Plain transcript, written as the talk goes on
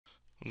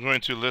I'm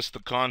going to list the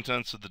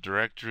contents of the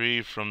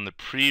directory from the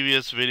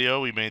previous video.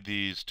 We made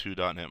these two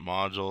 .NET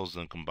modules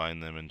and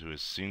combined them into a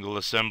single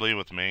assembly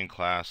with main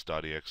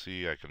class.exe.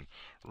 I can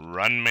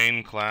run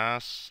main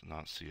class,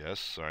 not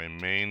CS, sorry,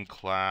 main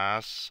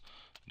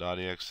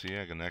class.exe.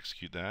 I can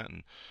execute that,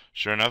 and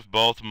sure enough,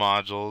 both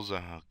modules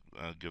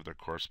give their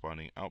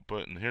corresponding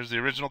output. And here's the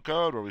original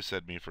code where we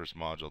said me first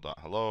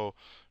module.hello,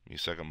 me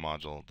second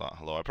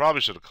module.hello. I probably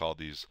should have called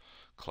these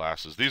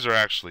classes. These are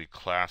actually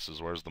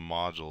classes, whereas the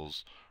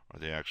modules are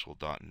the actual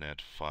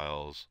 .NET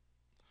files.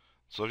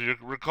 So if you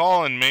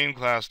recall in main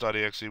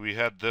class.exe we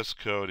had this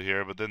code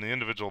here, but then the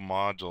individual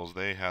modules,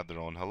 they had their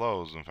own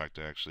hellos. In fact,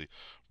 I actually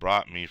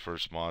brought me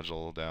first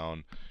module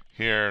down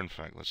here. In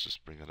fact, let's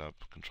just bring it up,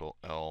 Control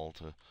L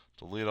to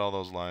delete all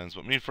those lines.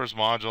 But me first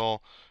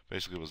module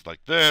basically was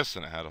like this,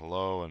 and it had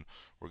hello, and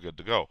we're good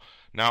to go.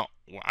 Now,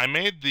 I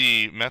made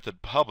the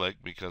method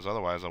public because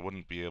otherwise I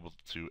wouldn't be able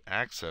to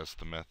access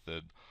the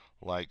method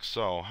like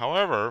so.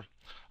 However,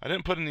 I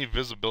didn't put any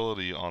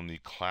visibility on the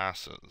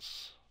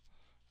classes.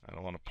 I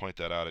don't want to point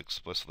that out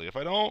explicitly. If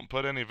I don't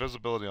put any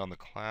visibility on the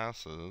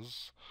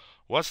classes,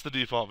 what's the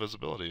default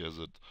visibility? Is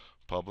it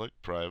public,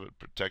 private,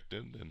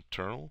 protected,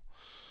 internal?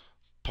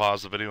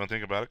 Pause the video and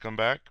think about it. Come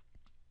back.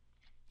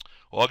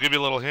 Well, I'll give you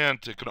a little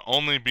hint. It can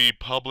only be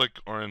public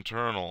or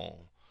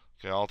internal.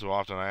 Okay, all too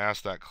often I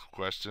ask that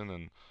question,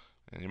 and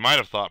you might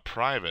have thought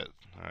private.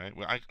 All right,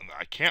 well,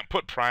 I can't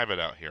put private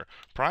out here.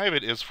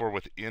 Private is for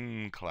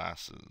within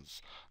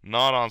classes,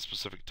 not on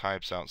specific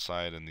types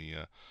outside in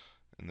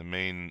the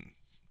main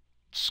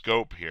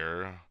scope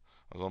here.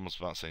 I was almost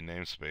about to say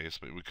namespace,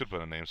 but we could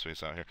put a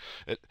namespace out here.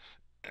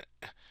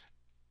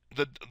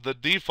 The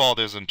default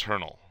is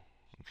internal.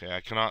 Okay,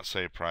 I cannot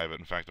say private.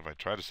 In fact, if I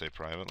try to say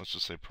private, let's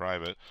just say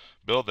private,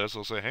 build this,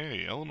 it'll say,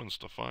 hey, elements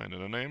defined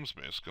in a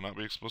namespace cannot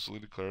be explicitly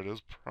declared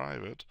as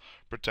private,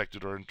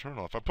 protected, or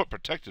internal. If I put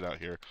protected out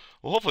here,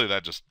 well, hopefully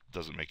that just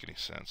doesn't make any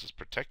sense. It's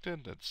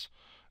protected,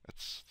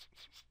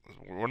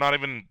 we're not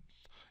even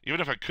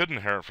if I could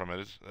inherit from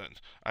it,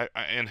 I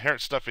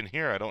inherit stuff in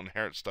here, I don't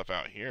inherit stuff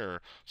out here,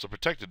 so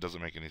protected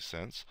doesn't make any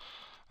sense.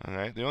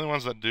 Alright, the only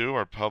ones that do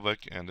are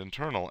public and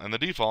internal, and the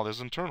default is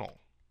internal.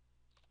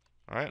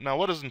 Alright, now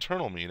what does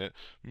internal mean? It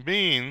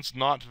means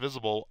not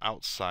visible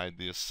outside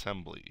the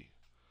assembly.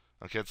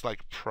 Okay, it's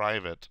like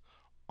private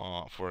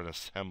for an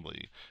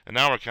assembly. And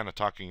now we're kind of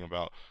talking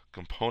about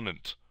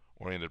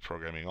component-oriented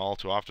programming. All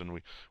too often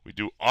we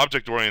do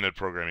object-oriented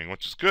programming,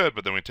 which is good,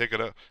 but then we take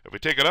it up. If we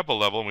take it up a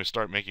level and we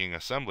start making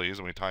assemblies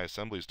and we tie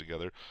assemblies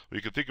together,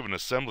 we could think of an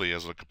assembly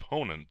as a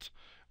component.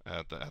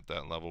 At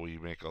that level, we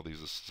make all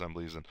these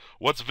assemblies, and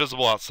what's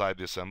visible outside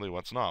the assembly,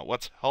 what's not?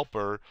 What's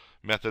helper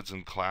methods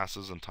and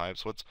classes and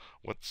types? What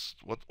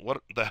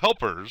the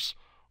helpers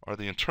are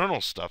the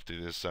internal stuff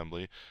to the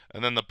assembly,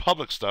 and then the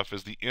public stuff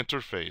is the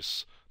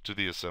interface to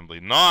the assembly,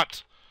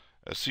 not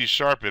a C#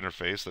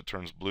 interface that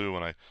turns blue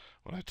when I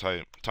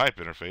type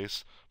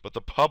interface, but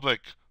the public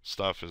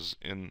stuff is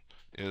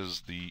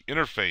the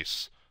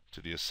interface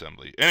to the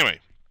assembly. Anyway,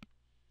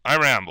 I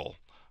ramble.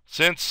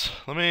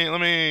 Let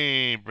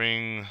me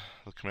bring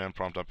the command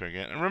prompt up here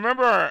again. And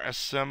remember, our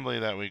assembly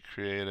that we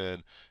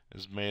created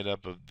is made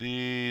up of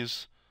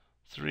these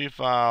three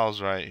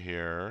files right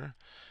here.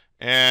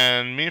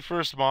 And me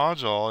first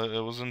module,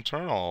 it was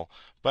internal.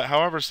 But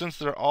however, since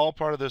they're all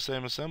part of the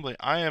same assembly,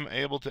 I am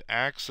able to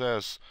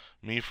access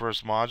me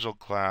first module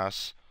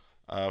class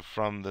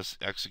from this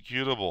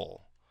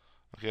executable.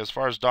 Okay, as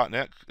far as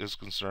 .NET is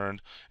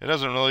concerned, it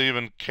doesn't really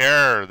even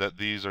care that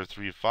these are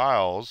three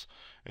files.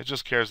 It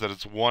just cares that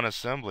it's one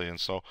assembly. And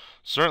so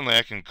certainly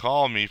I can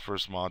call me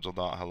first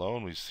module.hello,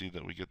 and we see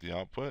that we get the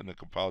output, and it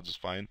compiles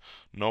just fine,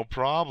 no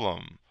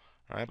problem.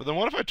 All right, but then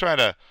what if I try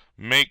to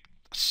make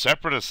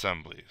separate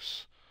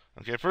assemblies?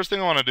 Okay, first thing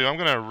I want to do, I'm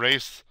going to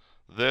erase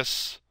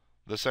this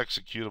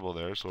executable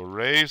there. So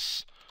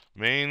erase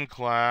main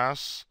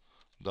class.exe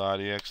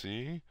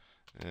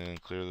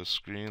and clear the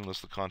screen,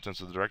 list the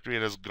contents of the directory.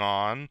 It is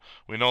gone.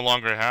 We no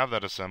longer have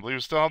that assembly. We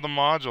still have the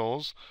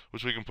modules,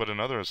 which we can put in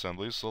other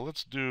assemblies. So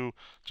let's do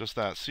just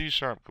that. C#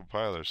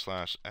 compiler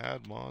 /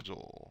 add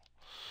module.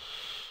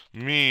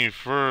 Me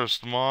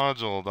first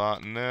module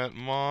 .NET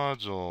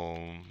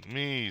module.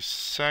 Me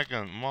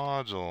second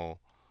module.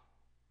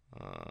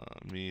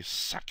 Me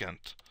second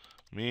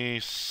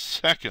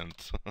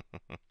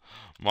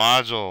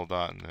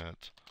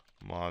module.NET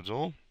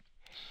module.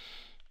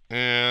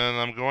 And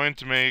I'm going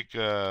to make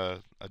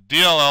a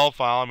DLL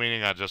file,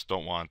 meaning I just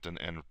don't want an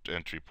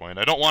entry point.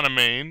 I don't want a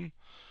main.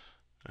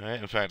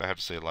 Right? In fact, I have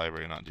to say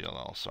library, not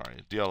DLL. Sorry.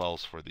 DLL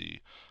is for the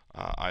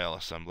IL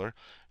assembler.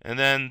 And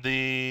then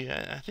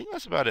I think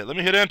that's about it. Let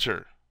me hit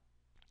enter.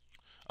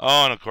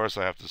 Oh, and of course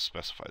I have to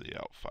specify the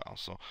out file.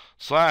 So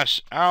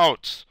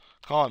 /out,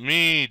 call it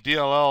me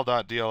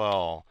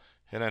DLL.dll.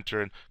 Hit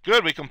enter, and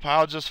good, we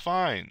compiled just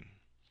fine.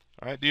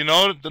 All right. Do you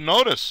know the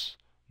notice?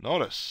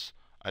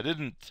 I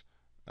didn't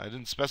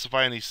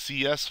specify any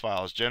CS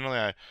files. Generally,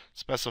 I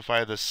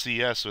specify the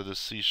CS or the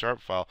C#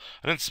 file.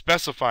 I didn't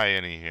specify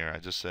any here. I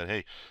just said,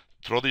 hey,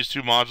 throw these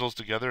two modules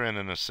together in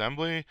an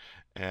assembly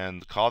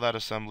and call that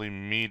assembly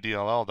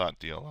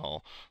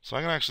me_dll.dll. So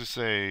I can actually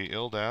say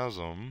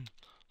ildasm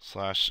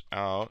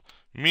 /out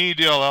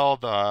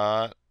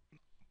me_dll.dll,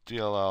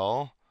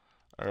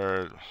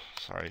 or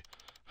sorry,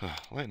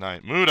 late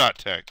night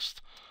moo.txt,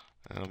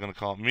 and I'm going to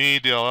call it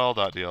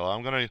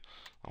me_dll.dll.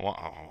 I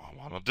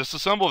want to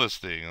disassemble this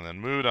thing, and then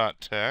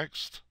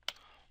moo.txt.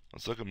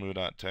 Let's look at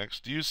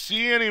moo.txt. Do you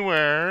see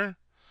anywhere?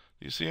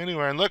 Do you see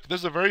anywhere? And look,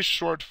 this is a very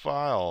short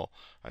file.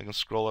 I can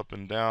scroll up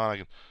and down. I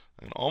can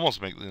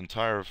almost make the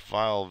entire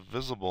file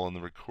visible in the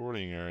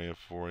recording area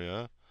for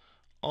you.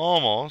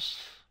 Almost.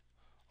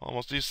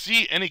 Almost. Do you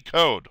see any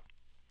code?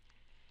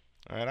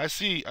 All right, I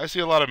see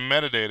a lot of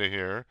metadata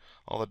here.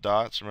 All the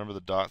dots. Remember,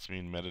 the dots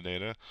mean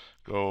metadata.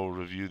 Go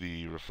review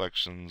the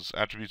reflections,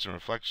 attributes and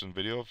reflection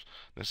video if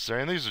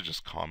necessary. And these are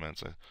just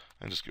comments. I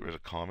can just get rid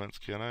of comments,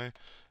 can I?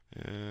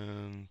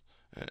 And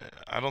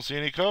I don't see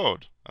any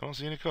code. I don't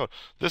see any code.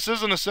 This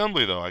is an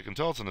assembly, though. I can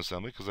tell it's an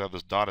assembly because I have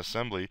this dot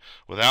assembly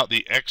without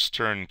the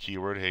extern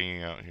keyword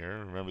hanging out here.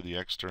 Remember, the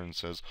extern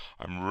says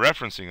I'm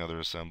referencing other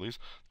assemblies.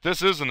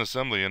 This is an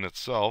assembly in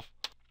itself.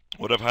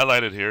 What I've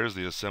highlighted here is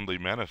the assembly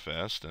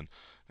manifest, and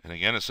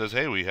again it says,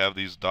 hey, we have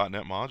these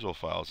 .NET module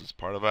files. It's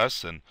part of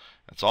us, and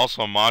it's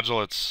also a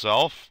module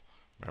itself.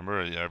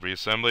 Remember, every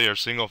assembly are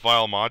single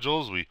file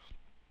modules. We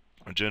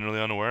are generally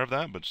unaware of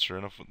that, but sure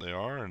enough they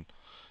are. And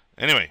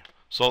anyway,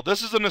 so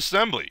this is an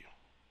assembly.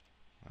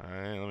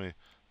 Alright,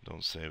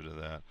 don't save to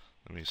that.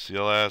 Let me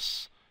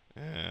CLS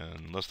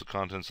and list the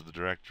contents of the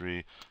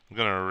directory. I'm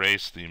going to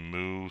erase the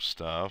moo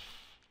stuff,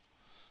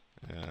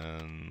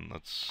 and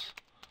let's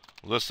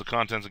list the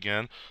contents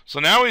again.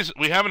 So now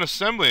we have an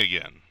assembly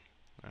again.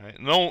 All right?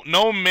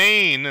 No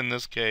main in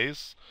this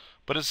case,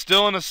 but it's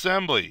still an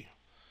assembly.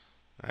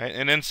 All right?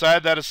 And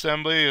inside that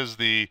assembly is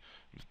the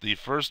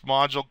first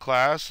module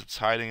class. It's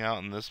hiding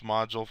out in this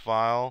module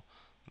file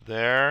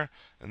there.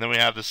 And then we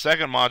have the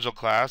second module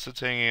class. It's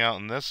hanging out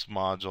in this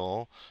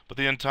module. But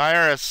the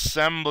entire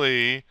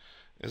assembly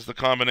is the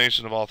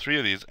combination of all three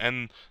of these.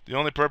 And the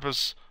only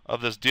purpose of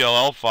this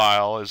DLL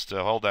file is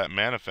to hold that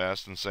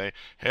manifest and say,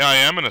 hey, I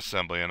am an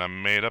assembly and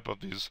I'm made up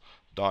of these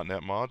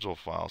 .NET module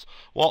files.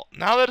 Well,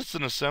 now that it's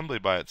an assembly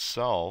by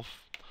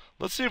itself,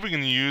 let's see if we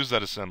can use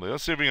that assembly.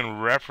 Let's see if we can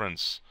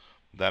reference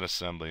that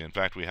assembly. In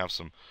fact, we have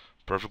some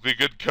perfectly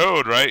good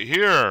code right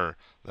here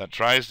that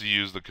tries to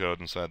use the code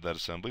inside that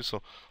assembly.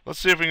 So let's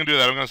see if we can do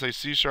that. I'm going to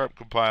say C#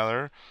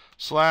 compiler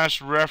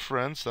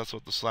 /reference, that's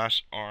what the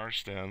 /r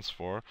stands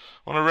for.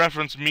 I want to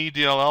reference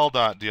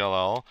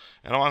me_dll.dll,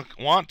 and I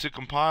want to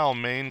compile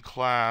main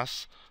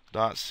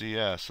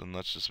class.cs, and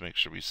let's just make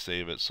sure we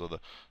save it so the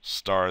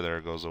star there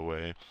goes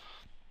away.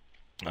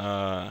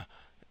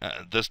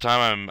 This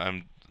time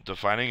I'm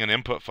defining an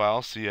input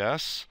file,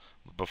 cs.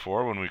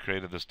 Before, when we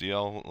created this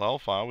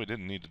DLL file, we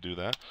didn't need to do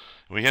that.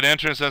 We hit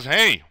enter and it says,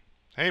 hey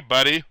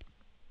buddy,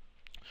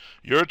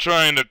 you're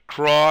trying to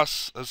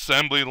cross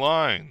assembly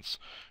lines.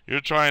 You're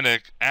trying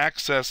to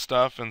access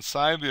stuff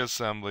inside the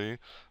assembly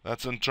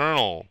that's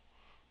internal.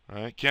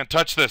 Right? Can't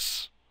touch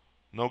this.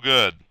 No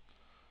good.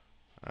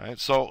 Right?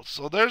 So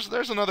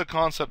there's another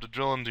concept to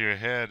drill into your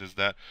head, is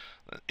that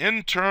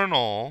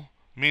internal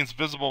means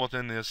visible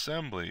within the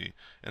assembly.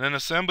 And an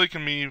assembly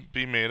can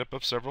be made up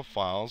of several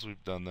files.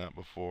 We've done that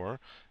before.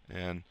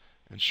 And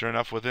sure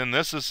enough, within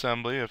this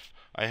assembly, if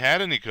I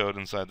had any code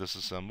inside this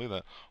assembly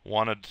that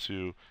wanted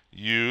to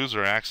use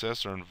or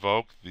access or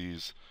invoke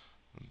these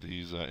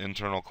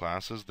internal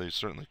classes, they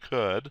certainly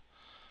could.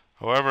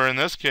 However, in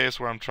this case,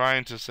 where I'm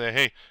trying to say,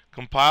 hey,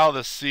 compile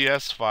this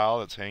CS file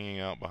that's hanging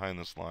out behind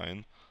this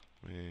line,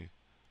 let me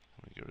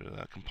get rid of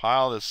that.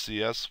 Compile this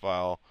CS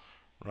file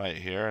right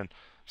here and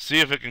see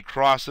if it can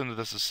cross into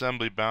this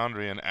assembly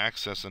boundary and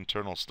access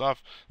internal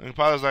stuff. And the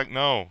compiler's like,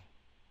 no,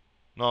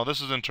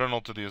 this is internal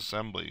to the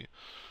assembly.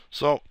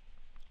 So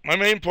my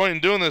main point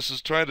in doing this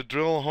is try to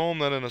drill home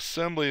that an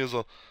assembly is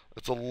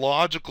it's a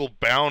logical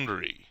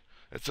boundary.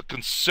 It's a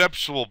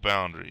conceptual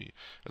boundary.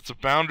 It's a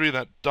boundary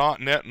that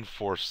 .NET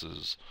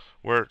enforces,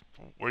 where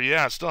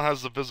yeah, it still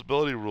has the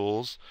visibility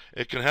rules.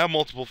 It can have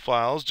multiple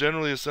files.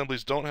 Generally,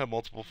 assemblies don't have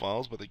multiple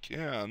files, but they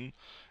can.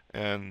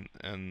 And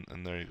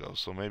there you go.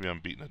 So maybe I'm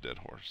beating a dead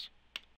horse.